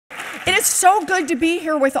It's so good to be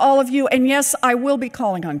here with all of you, and yes, I will be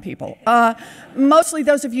calling on people, mostly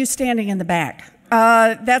those of you standing in the back.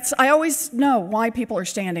 I always know why people are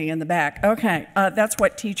standing in the back. Okay, that's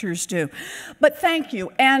what teachers do. But thank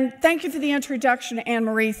you, and thank you for the introduction,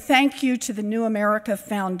 Anne-Marie. Thank you to the New America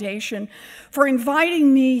Foundation for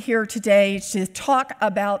inviting me here today to talk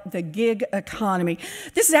about the gig economy.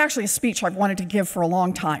 This is actually a speech I've wanted to give for a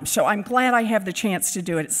long time, so I'm glad I have the chance to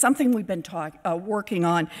do it. It's something we've been working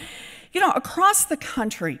on. You know, across the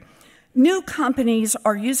country, new companies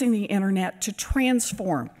are using the internet to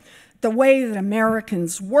transform the way that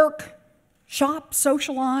Americans work, shop,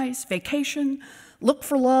 socialize, vacation, look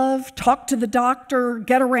for love, talk to the doctor,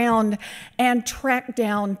 get around, and track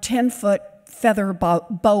down 10-foot feather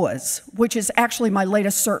boas, which is actually my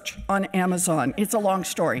latest search on Amazon. It's a long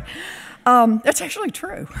story. That's actually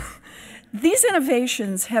true. These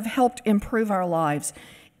innovations have helped improve our lives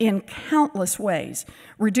in countless ways,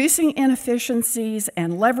 reducing inefficiencies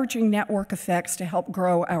and leveraging network effects to help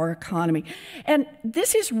grow our economy. And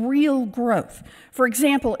this is real growth. For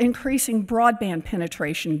example, increasing broadband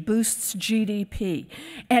penetration boosts GDP,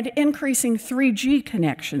 and increasing 3G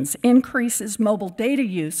connections increases mobile data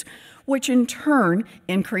use, which in turn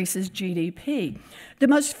increases GDP. The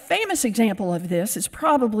most famous example of this is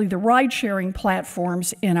probably the ride-sharing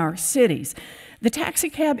platforms in our cities. The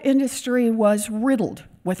taxicab industry was riddled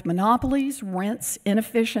with monopolies, rents,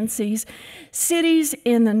 inefficiencies. Cities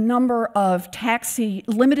limited the number of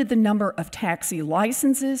taxi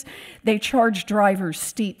licenses. They charged drivers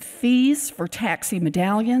steep fees for taxi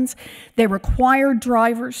medallions. They required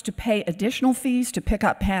drivers to pay additional fees to pick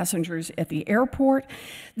up passengers at the airport.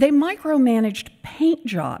 They micromanaged paint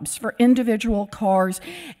jobs for individual cars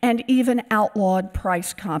and even outlawed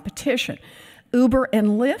price competition. Uber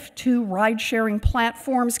and Lyft, two ride-sharing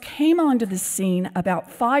platforms, came onto the scene about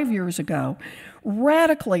 5 years ago,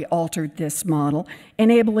 radically altered this model,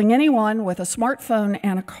 enabling anyone with a smartphone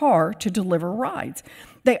and a car to deliver rides.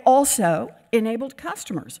 They also enabled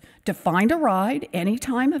customers to find a ride any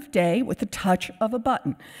time of day with the touch of a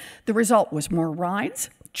button. The result was more rides,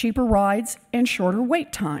 cheaper rides, and shorter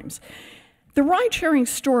wait times. The ride-sharing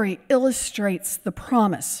story illustrates the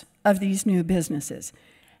promise of these new businesses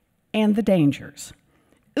and the dangers.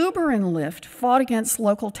 Uber and Lyft fought against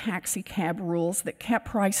local taxi cab rules that kept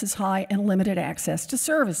prices high and limited access to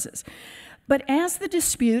services. But as the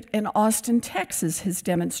dispute in Austin, Texas has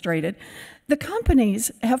demonstrated, the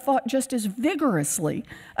companies have fought just as vigorously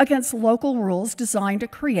against local rules designed to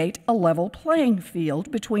create a level playing field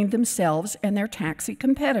between themselves and their taxi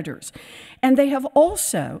competitors. And they have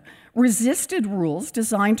also resisted rules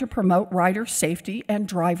designed to promote rider safety and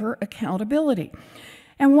driver accountability.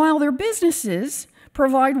 And while their businesses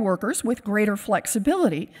provide workers with greater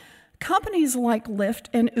flexibility, companies like Lyft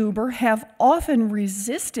and Uber have often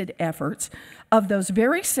resisted efforts of those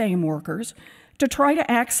very same workers to try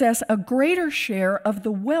to access a greater share of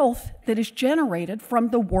the wealth that is generated from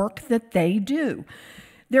the work that they do.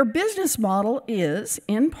 Their business model is,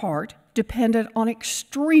 in part, dependent on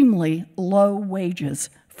extremely low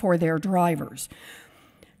wages for their drivers.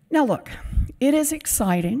 Now look, it is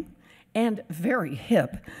exciting and very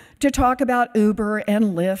hip to talk about Uber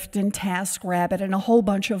and Lyft and TaskRabbit and a whole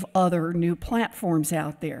bunch of other new platforms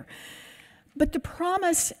out there. But the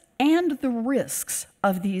promise and the risks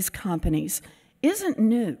of these companies isn't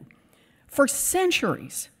new. For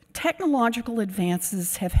centuries, technological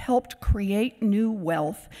advances have helped create new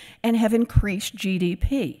wealth and have increased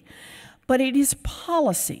GDP. But it is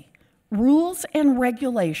policy, rules and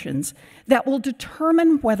regulations that will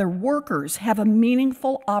determine whether workers have a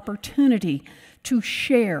meaningful opportunity to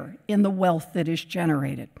share in the wealth that is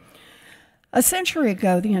generated. A century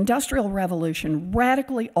ago, the Industrial Revolution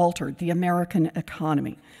radically altered the American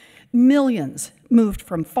economy. Millions moved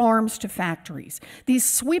from farms to factories. These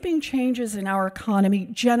sweeping changes in our economy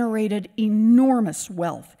generated enormous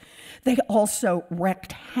wealth. They also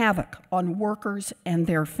wreaked havoc on workers and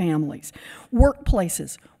their families.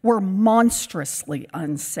 Workplaces were monstrously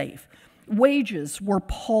unsafe. Wages were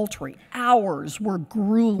paltry. Hours were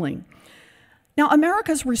grueling. Now,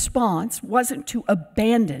 America's response wasn't to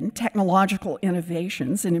abandon technological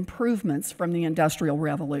innovations and improvements from the Industrial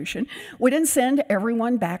Revolution. We didn't send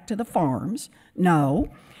everyone back to the farms. No.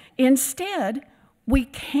 Instead, we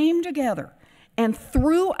came together, and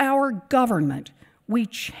through our government, we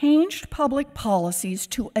changed public policies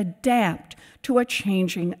to adapt to a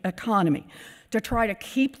changing economy, to try to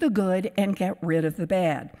keep the good and get rid of the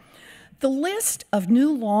bad. The list of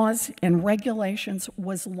new laws and regulations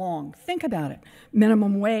was long. Think about it.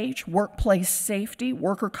 Minimum wage, workplace safety,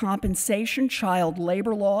 worker compensation, child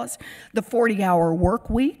labor laws, the 40-hour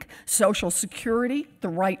work week, Social Security, the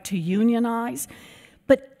right to unionize.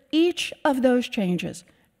 But each of those changes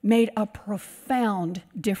made a profound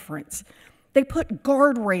difference. They put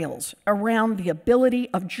guardrails around the ability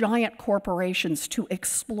of giant corporations to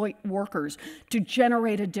exploit workers to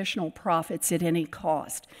generate additional profits at any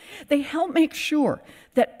cost. They helped make sure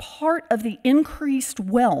that part of the increased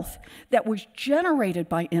wealth that was generated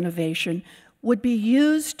by innovation would be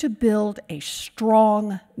used to build a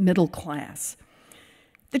strong middle class.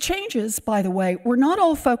 The changes, by the way, were not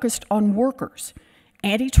all focused on workers.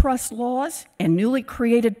 Antitrust laws and newly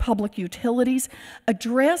created public utilities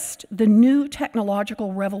addressed the new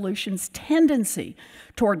technological revolution's tendency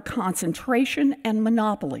toward concentration and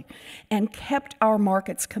monopoly and kept our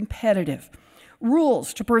markets competitive.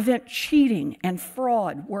 Rules to prevent cheating and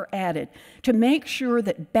fraud were added to make sure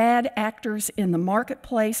that bad actors in the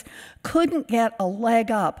marketplace couldn't get a leg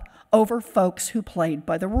up over folks who played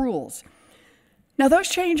by the rules. Now, those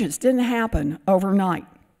changes didn't happen overnight.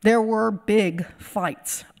 There were big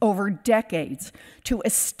fights over decades to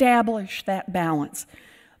establish that balance.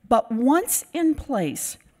 But once in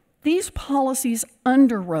place, these policies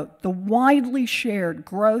underwrote the widely shared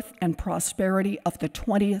growth and prosperity of the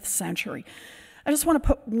 20th century. I just want to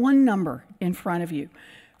put one number in front of you.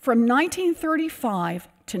 From 1935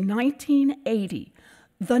 to 1980,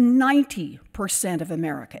 the 90% of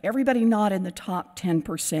America, everybody not in the top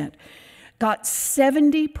 10%, got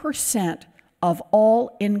 70% of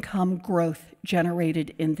all income growth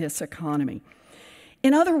generated in this economy.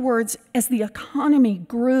 In other words, as the economy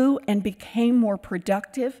grew and became more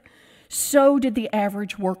productive, so did the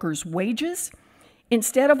average worker's wages.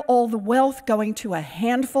 Instead of all the wealth going to a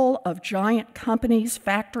handful of giant companies,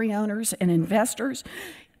 factory owners, and investors,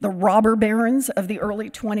 the robber barons of the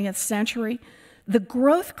early 20th century, the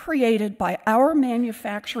growth created by our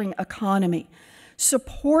manufacturing economy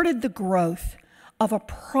supported the growth of a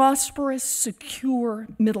prosperous, secure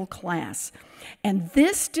middle class. And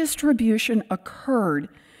this distribution occurred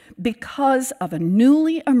because of a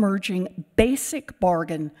newly emerging basic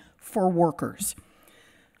bargain for workers.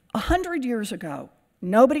 100 years ago,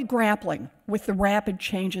 nobody grappling with the rapid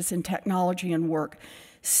changes in technology and work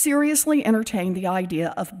seriously entertained the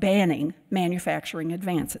idea of banning manufacturing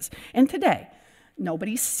advances. And today,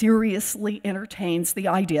 nobody seriously entertains the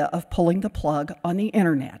idea of pulling the plug on the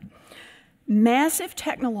internet. Massive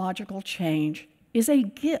technological change is a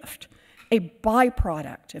gift, a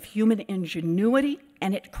byproduct of human ingenuity,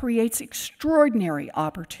 and it creates extraordinary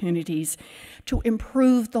opportunities to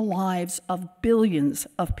improve the lives of billions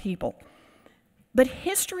of people. But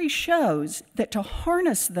history shows that to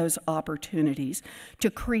harness those opportunities, to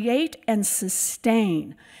create and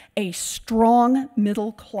sustain a strong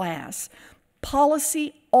middle class,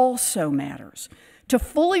 policy also matters. To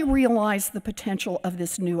fully realize the potential of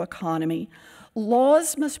this new economy,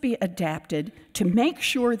 laws must be adapted to make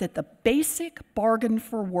sure that the basic bargain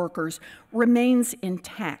for workers remains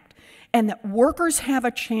intact and that workers have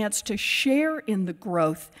a chance to share in the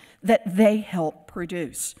growth that they help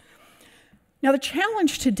produce. Now, the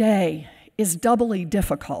challenge today is doubly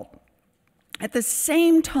difficult. At the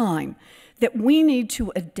same time that we need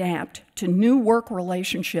to adapt to new work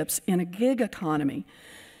relationships in a gig economy,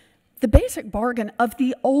 the basic bargain of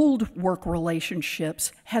the old work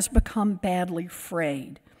relationships has become badly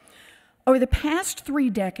frayed. Over the past 3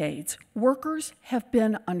 decades, workers have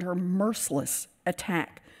been under merciless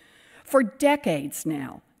attack. For decades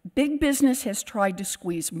now, big business has tried to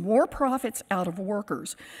squeeze more profits out of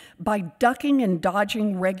workers by ducking and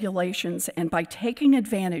dodging regulations and by taking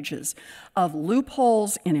advantages of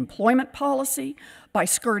loopholes in employment policy, by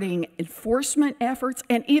skirting enforcement efforts,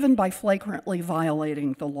 and even by flagrantly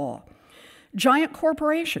violating the law. Giant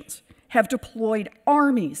corporations have deployed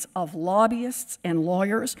armies of lobbyists and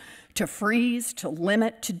lawyers to freeze, to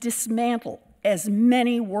limit, to dismantle as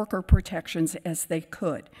many worker protections as they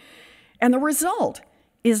could. And the result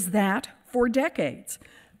is that, for decades,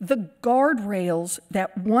 the guardrails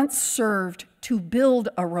that once served to build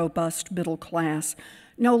a robust middle class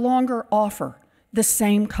no longer offer the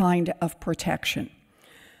same kind of protection.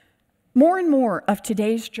 More and more of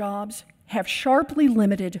today's jobs have sharply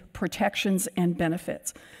limited protections and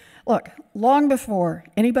benefits. Look, long before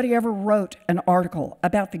anybody ever wrote an article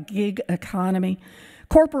about the gig economy,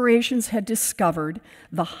 corporations had discovered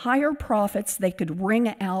the higher profits they could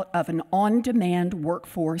wring out of an on-demand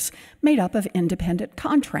workforce made up of independent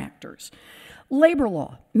contractors. Labor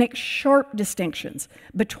law makes sharp distinctions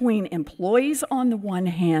between employees on the one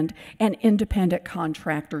hand and independent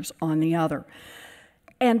contractors on the other.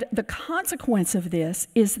 And the consequence of this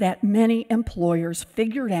is that many employers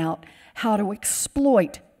figured out how to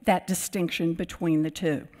exploit that distinction between the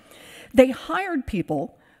two. They hired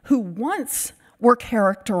people who once were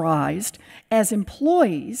characterized as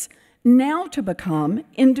employees, now to become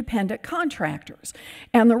independent contractors.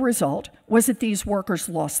 And the result was that these workers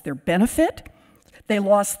lost their benefit, they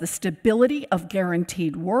lost the stability of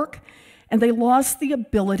guaranteed work, and they lost the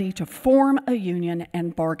ability to form a union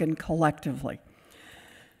and bargain collectively.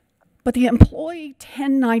 But the employee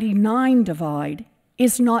 1099 divide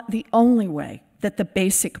is not the only way that the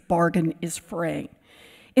basic bargain is fraying.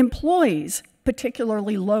 Employees,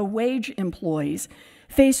 particularly low-wage employees,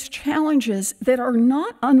 face challenges that are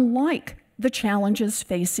not unlike the challenges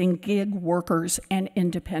facing gig workers and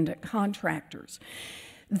independent contractors.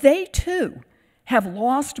 They, too, have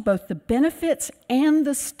lost both the benefits and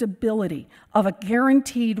the stability of a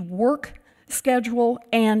guaranteed work schedule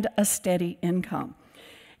and a steady income.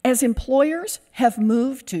 As employers have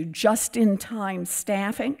moved to just-in-time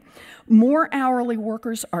staffing, more hourly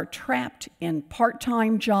workers are trapped in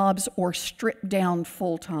part-time jobs or stripped-down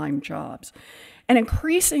full-time jobs. An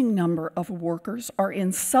increasing number of workers are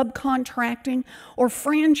in subcontracting or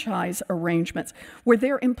franchise arrangements where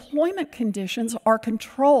their employment conditions are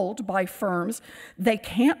controlled by firms they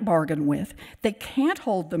can't bargain with, they can't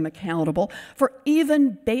hold them accountable for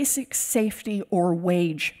even basic safety or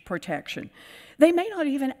wage protection. They may not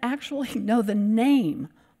even actually know the name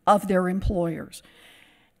of their employers.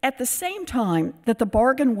 At the same time that the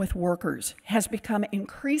bargain with workers has become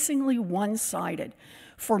increasingly one-sided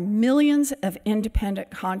for millions of independent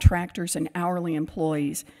contractors and hourly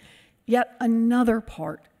employees, yet another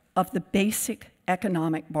part of the basic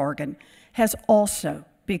economic bargain has also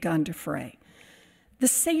begun to fray. The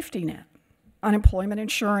safety net, unemployment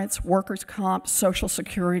insurance, workers' comp, Social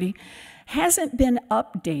Security, hasn't been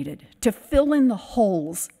updated to fill in the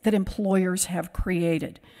holes that employers have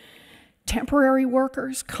created. Temporary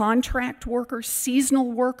workers, contract workers,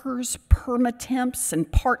 seasonal workers, permatemps, and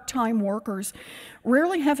part-time workers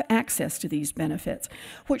rarely have access to these benefits,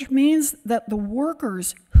 which means that the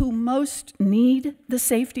workers who most need the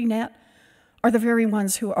safety net are the very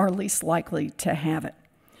ones who are least likely to have it.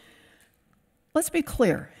 Let's be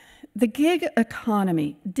clear, the gig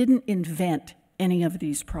economy didn't invent any of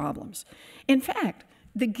these problems. In fact,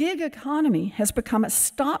 the gig economy has become a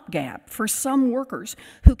stopgap for some workers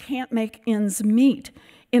who can't make ends meet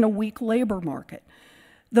in a weak labor market.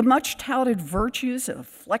 The much-touted virtues of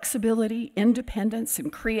flexibility, independence,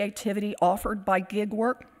 and creativity offered by gig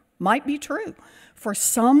work might be true for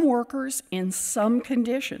some workers in some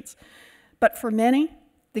conditions, but for many,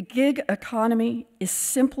 the gig economy is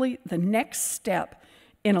simply the next step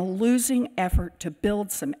in a losing effort to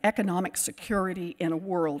build some economic security in a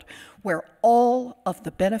world where all of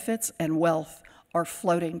the benefits and wealth are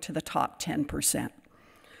floating to the top 10%.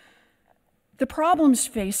 The problems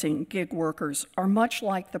facing gig workers are much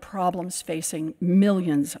like the problems facing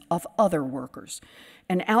millions of other workers.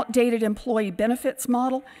 An outdated employee benefits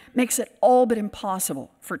model makes it all but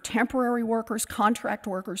impossible for temporary workers, contract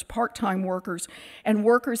workers, part-time workers, and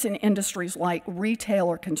workers in industries like retail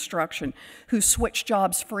or construction who switch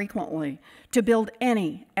jobs frequently to build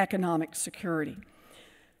any economic security.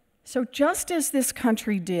 So just as this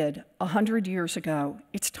country did 100 years ago,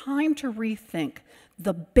 it's time to rethink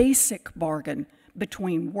the basic bargain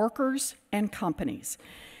between workers and companies.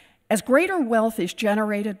 As greater wealth is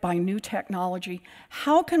generated by new technology,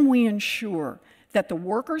 how can we ensure that the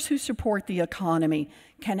workers who support the economy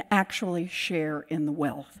can actually share in the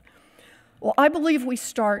wealth? Well, I believe we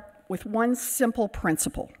start with one simple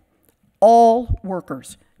principle. All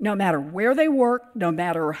workers, no matter where they work, no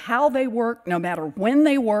matter how they work, no matter when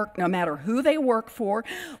they work, no matter who they work for,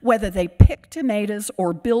 whether they pick tomatoes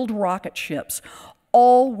or build rocket ships,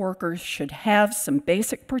 all workers should have some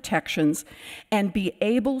basic protections and be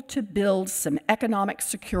able to build some economic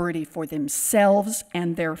security for themselves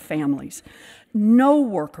and their families. No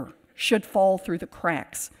worker should fall through the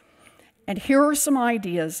cracks. And here are some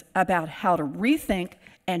ideas about how to rethink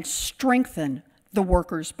and strengthen the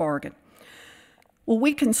workers' bargain. Well,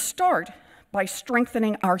 we can start by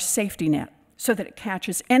strengthening our safety net so that it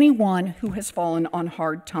catches anyone who has fallen on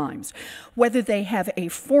hard times, whether they have a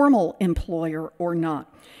formal employer or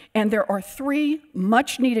not. And there are three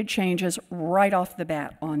much-needed changes right off the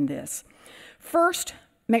bat on this. First,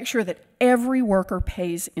 make sure that every worker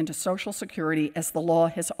pays into Social Security as the law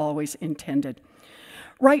has always intended.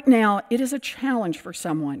 Right now, it is a challenge for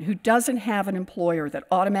someone who doesn't have an employer that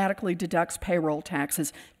automatically deducts payroll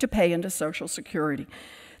taxes to pay into Social Security.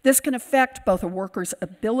 This can affect both a worker's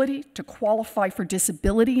ability to qualify for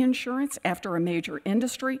disability insurance after a major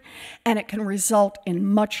industry, and it can result in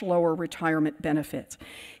much lower retirement benefits.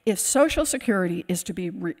 If Social Security is to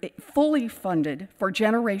be fully funded for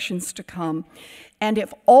generations to come, and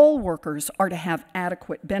if all workers are to have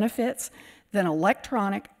adequate benefits, then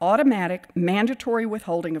electronic, automatic, mandatory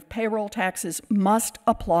withholding of payroll taxes must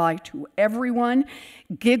apply to everyone,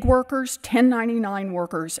 gig workers, 1099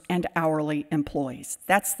 workers, and hourly employees.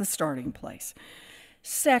 That's the starting place.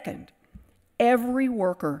 Second, every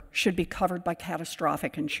worker should be covered by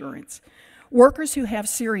catastrophic insurance. Workers who have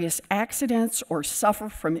serious accidents or suffer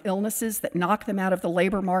from illnesses that knock them out of the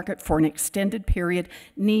labor market for an extended period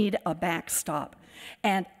need a backstop.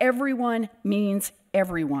 And everyone means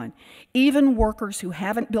everyone, even workers who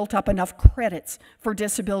haven't built up enough credits for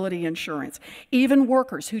disability insurance, even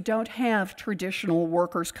workers who don't have traditional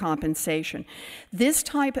workers' compensation. This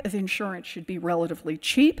type of insurance should be relatively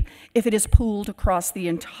cheap if it is pooled across the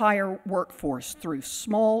entire workforce through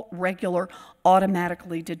small, regular,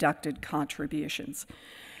 automatically deducted contributions.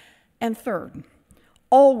 And third,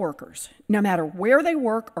 all workers, no matter where they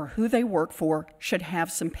work or who they work for, should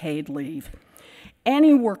have some paid leave.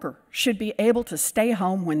 Any worker should be able to stay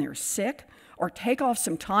home when they're sick or take off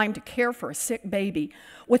some time to care for a sick baby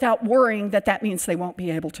without worrying that that means they won't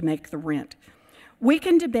be able to make the rent. We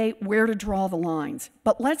can debate where to draw the lines,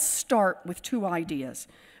 but let's start with two ideas.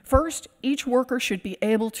 First, each worker should be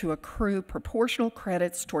able to accrue proportional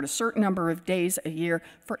credits toward a certain number of days a year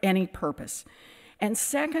for any purpose. And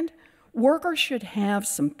second, workers should have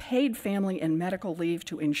some paid family and medical leave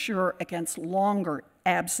to insure against longer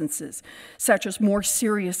absences, such as more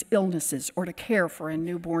serious illnesses or to care for a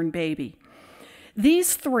newborn baby.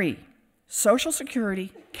 These three, Social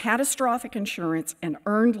Security, catastrophic insurance, and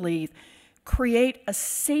earned leave, create a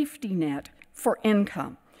safety net for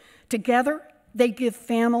income. Together, they give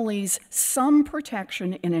families some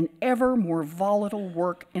protection in an ever more volatile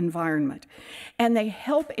work environment, and they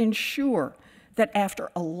help ensure that after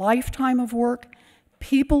a lifetime of work,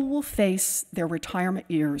 people will face their retirement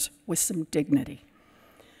years with some dignity.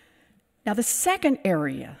 Now, the second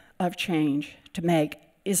area of change to make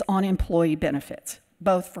is on employee benefits,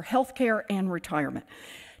 both for healthcare and retirement,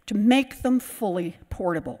 to make them fully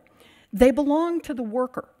portable. They belong to the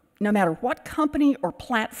worker. No matter what company or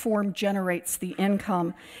platform generates the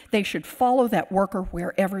income, they should follow that worker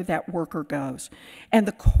wherever that worker goes. And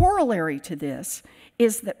the corollary to this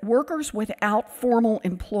is that workers without formal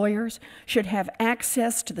employers should have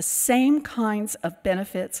access to the same kinds of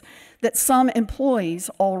benefits that some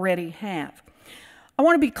employees already have. I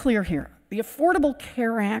want to be clear here. The Affordable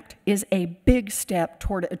Care Act is a big step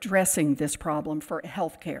toward addressing this problem for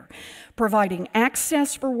health care, providing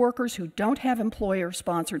access for workers who don't have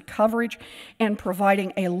employer-sponsored coverage and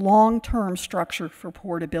providing a long-term structure for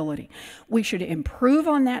portability. We should improve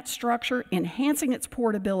on that structure, enhancing its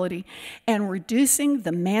portability, and reducing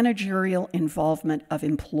the managerial involvement of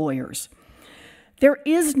employers. There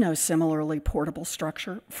is no similarly portable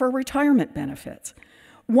structure for retirement benefits.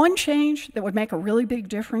 One change that would make a really big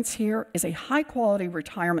difference here is a high-quality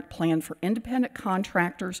retirement plan for independent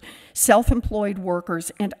contractors, self-employed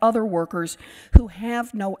workers, and other workers who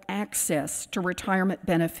have no access to retirement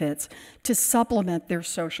benefits to supplement their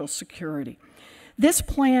Social Security. This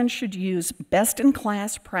plan should use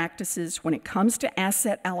best-in-class practices when it comes to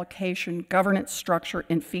asset allocation, governance structure,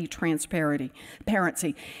 and fee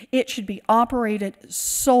transparency. It should be operated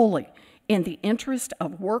solely in the interest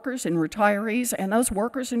of workers and retirees, and those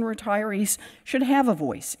workers and retirees should have a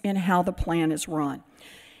voice in how the plan is run.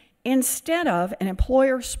 Instead of an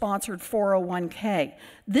employer-sponsored 401k,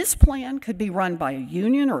 this plan could be run by a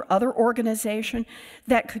union or other organization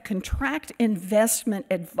that could contract investment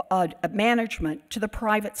management to the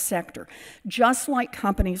private sector, just like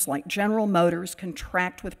companies like General Motors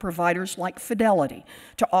contract with providers like Fidelity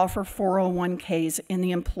to offer 401ks in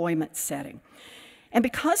the employment setting. And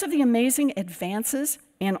because of the amazing advances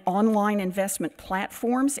in online investment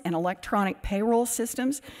platforms and electronic payroll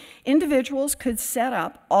systems, individuals could set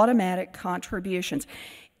up automatic contributions.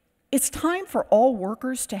 It's time for all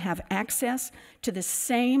workers to have access to the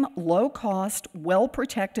same low-cost,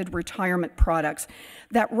 well-protected retirement products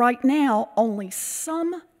that right now only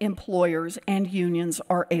some employers and unions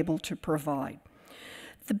are able to provide.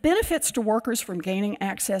 The benefits to workers from gaining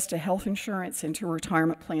access to health insurance and to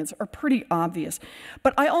retirement plans are pretty obvious,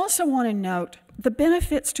 but I also want to note the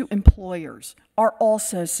benefits to employers are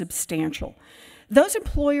also substantial. Those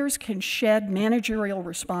employers can shed managerial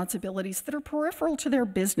responsibilities that are peripheral to their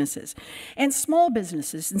businesses, and small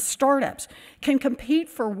businesses and startups can compete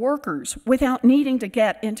for workers without needing to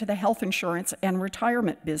get into the health insurance and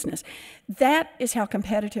retirement business. That is how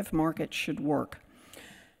competitive markets should work.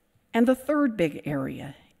 And the third big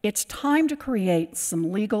area, it's time to create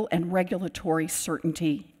some legal and regulatory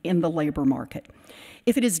certainty in the labor market.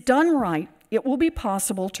 If it is done right, it will be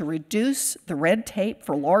possible to reduce the red tape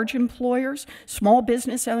for large employers, small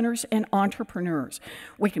business owners, and entrepreneurs.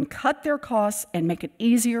 We can cut their costs and make it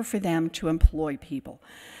easier for them to employ people.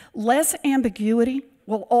 Less ambiguity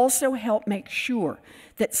will also help make sure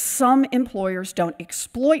that some employers don't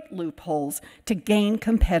exploit loopholes to gain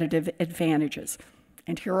competitive advantages.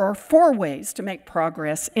 And here are 4 ways to make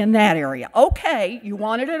progress in that area. Okay, you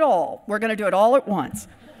wanted it all. We're going to do it all at once.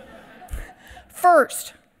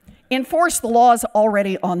 First, enforce the laws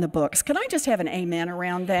already on the books. Can I just have an amen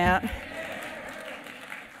around that?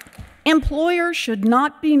 Employers should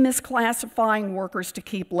not be misclassifying workers to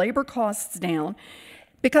keep labor costs down,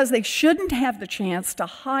 because they shouldn't have the chance to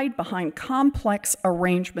hide behind complex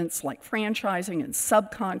arrangements like franchising and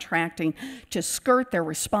subcontracting to skirt their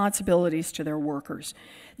responsibilities to their workers.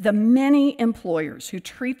 The many employers who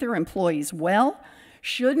treat their employees well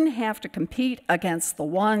shouldn't have to compete against the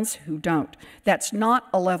ones who don't. That's not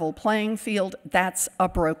a level playing field, that's a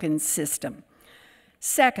broken system.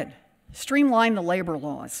 Second, streamline the labor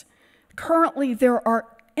laws. Currently, there are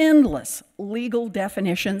endless legal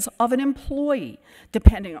definitions of an employee,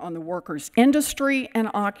 depending on the worker's industry and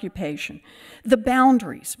occupation. The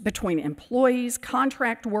boundaries between employees,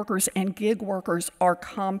 contract workers, and gig workers are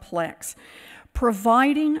complex.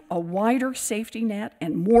 Providing a wider safety net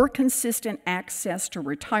and more consistent access to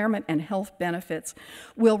retirement and health benefits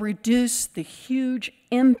will reduce the huge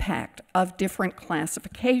impact of different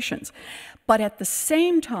classifications. But at the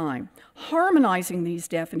same time, harmonizing these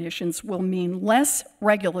definitions will mean less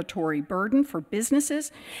regulatory burden for businesses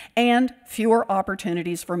and fewer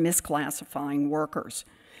opportunities for misclassifying workers.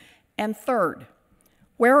 And third,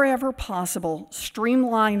 wherever possible,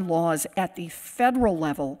 streamline laws at the federal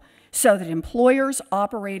level so that employers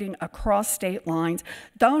operating across state lines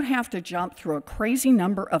don't have to jump through a crazy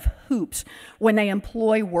number of hoops when they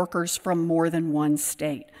employ workers from more than one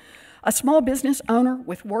state. A small business owner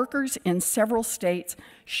with workers in several states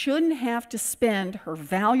shouldn't have to spend her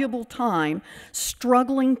valuable time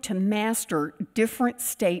struggling to master different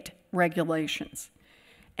state regulations.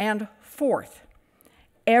 And fourth,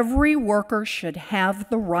 every worker should have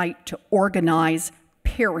the right to organize,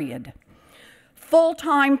 period.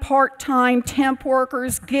 Full-time, part-time, temp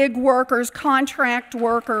workers, gig workers, contract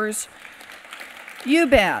workers, you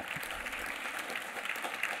bet.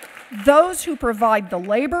 Those who provide the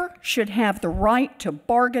labor should have the right to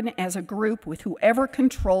bargain as a group with whoever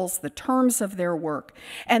controls the terms of their work,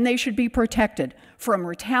 and they should be protected from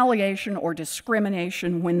retaliation or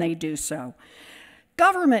discrimination when they do so.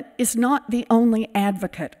 Government is not the only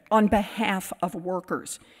advocate on behalf of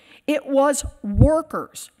workers. It was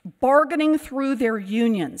workers bargaining through their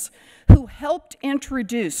unions who helped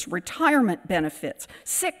introduce retirement benefits,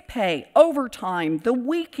 sick pay, overtime, the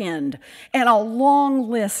weekend, and a long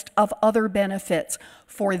list of other benefits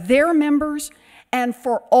for their members and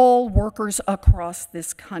for all workers across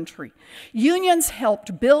this country. Unions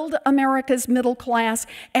helped build America's middle class,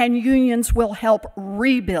 and unions will help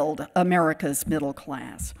rebuild America's middle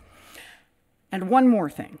class. And one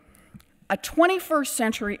more thing. A 21st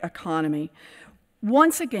century economy,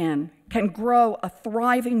 once again, can grow a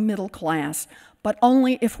thriving middle class, but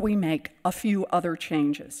only if we make a few other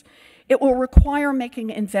changes. It will require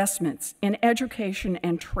making investments in education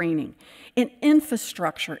and training, in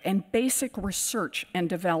infrastructure and basic research and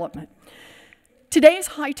development. Today's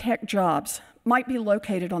high-tech jobs might be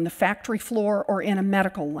located on the factory floor or in a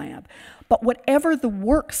medical lab, but whatever the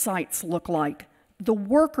work sites look like, the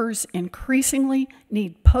workers increasingly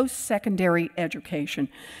need post-secondary education.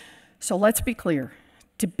 So let's be clear,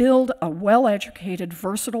 to build a well-educated,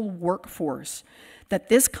 versatile workforce that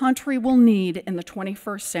this country will need in the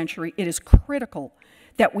 21st century, it is critical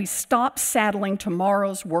that we stop saddling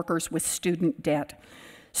tomorrow's workers with student debt.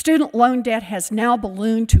 Student loan debt has now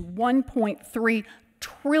ballooned to $1.3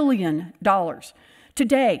 trillion.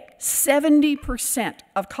 Today, 70%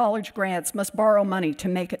 of college grads must borrow money to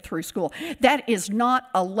make it through school. That is not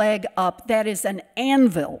a leg up, that is an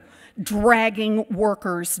anvil dragging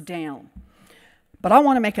workers down. But I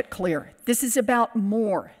want to make it clear, this is about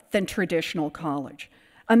more than traditional college.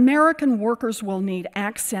 American workers will need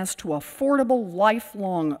access to affordable,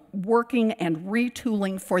 lifelong working and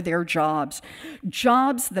retooling for their jobs,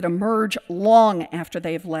 jobs that emerge long after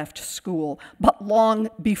they've left school, but long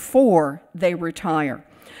before they retire.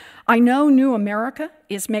 I know New America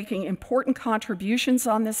is making important contributions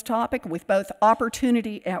on this topic with both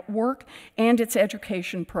Opportunity at Work and its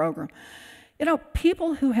education program. You know,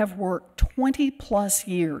 people who have worked 20+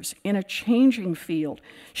 years in a changing field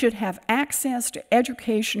should have access to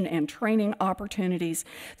education and training opportunities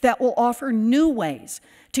that will offer new ways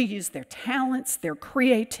to use their talents, their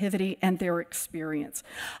creativity, and their experience.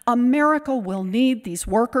 America will need these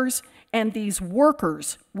workers, and these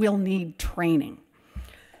workers will need training.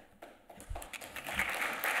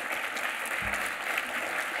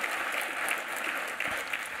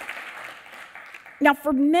 Now,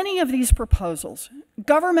 for many of these proposals,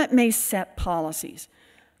 government may set policies,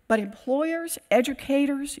 but employers,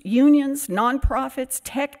 educators, unions, nonprofits,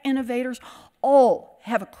 tech innovators, all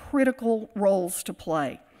have critical roles to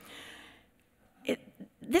play.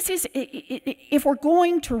 If we're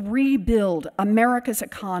going to rebuild America's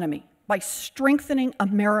economy by strengthening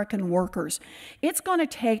American workers, it's going to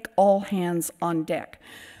take all hands on deck.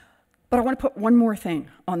 But I want to put one more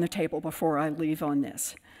thing on the table before I leave on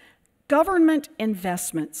this. Government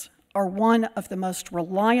investments are one of the most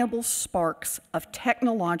reliable sparks of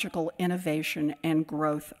technological innovation and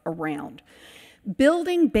growth around.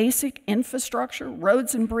 Building basic infrastructure,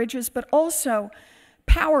 roads and bridges, but also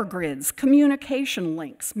power grids, communication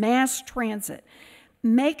links, mass transit,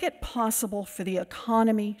 make it possible for the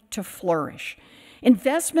economy to flourish.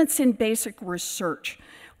 Investments in basic research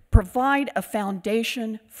provide a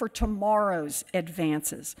foundation for tomorrow's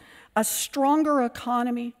advances. A stronger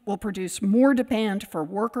economy will produce more demand for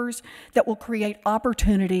workers that will create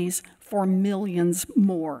opportunities for millions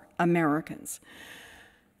more Americans.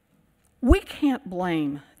 We can't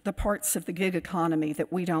blame the parts of the gig economy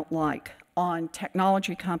that we don't like on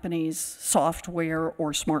technology companies, software,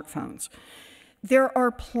 or smartphones. There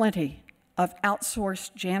are plenty of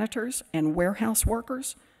outsourced janitors and warehouse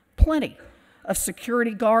workers, plenty of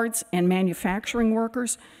security guards and manufacturing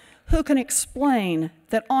workers who can explain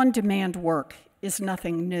that on-demand work is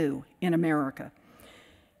nothing new in America.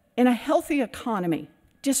 In a healthy economy,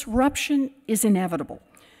 disruption is inevitable,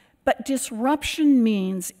 but disruption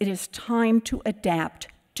means it is time to adapt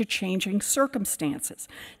to changing circumstances,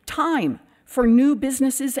 time for new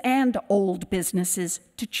businesses and old businesses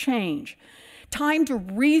to change, time to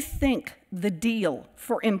rethink the deal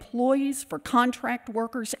for employees, for contract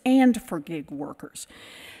workers, and for gig workers.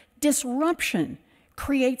 Disruption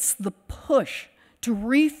creates the push to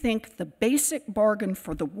rethink the basic bargain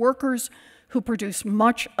for the workers who produce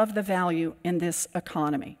much of the value in this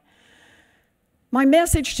economy. My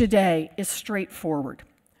message today is straightforward.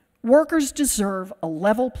 Workers deserve a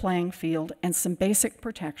level playing field and some basic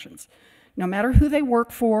protections, no matter who they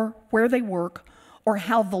work for, where they work, or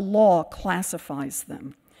how the law classifies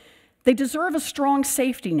them. They deserve a strong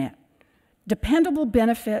safety net, dependable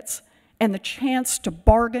benefits, and the chance to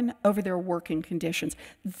bargain over their working conditions.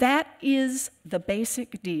 That is the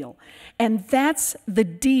basic deal. And that's the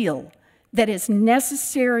deal that is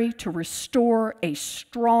necessary to restore a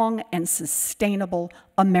strong and sustainable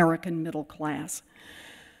American middle class.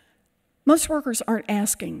 Most workers aren't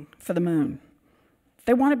asking for the moon.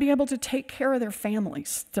 They want to be able to take care of their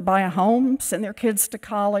families, to buy a home, send their kids to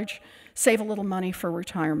college, save a little money for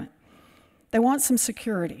retirement. They want some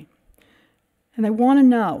security, and they want to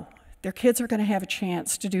know their kids are going to have a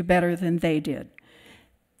chance to do better than they did.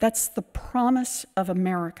 That's the promise of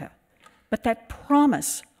America. But that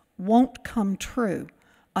promise won't come true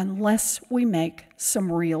unless we make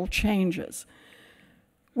some real changes.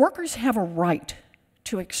 Workers have a right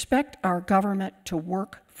to expect our government to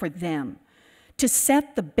work for them, to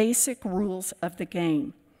set the basic rules of the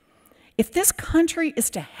game. If this country is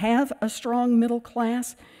to have a strong middle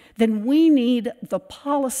class, then we need the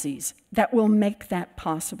policies that will make that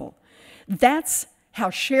possible. That's how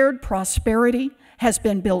shared prosperity has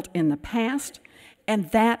been built in the past,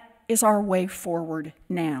 and that is our way forward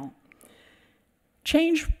now.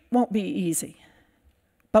 Change won't be easy,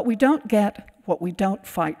 but we don't get what we don't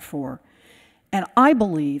fight for, and I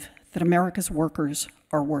believe that America's workers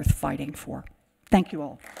are worth fighting for. Thank you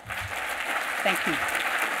all. Thank you.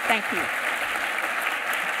 Thank you.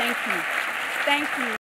 Thank you. Thank you.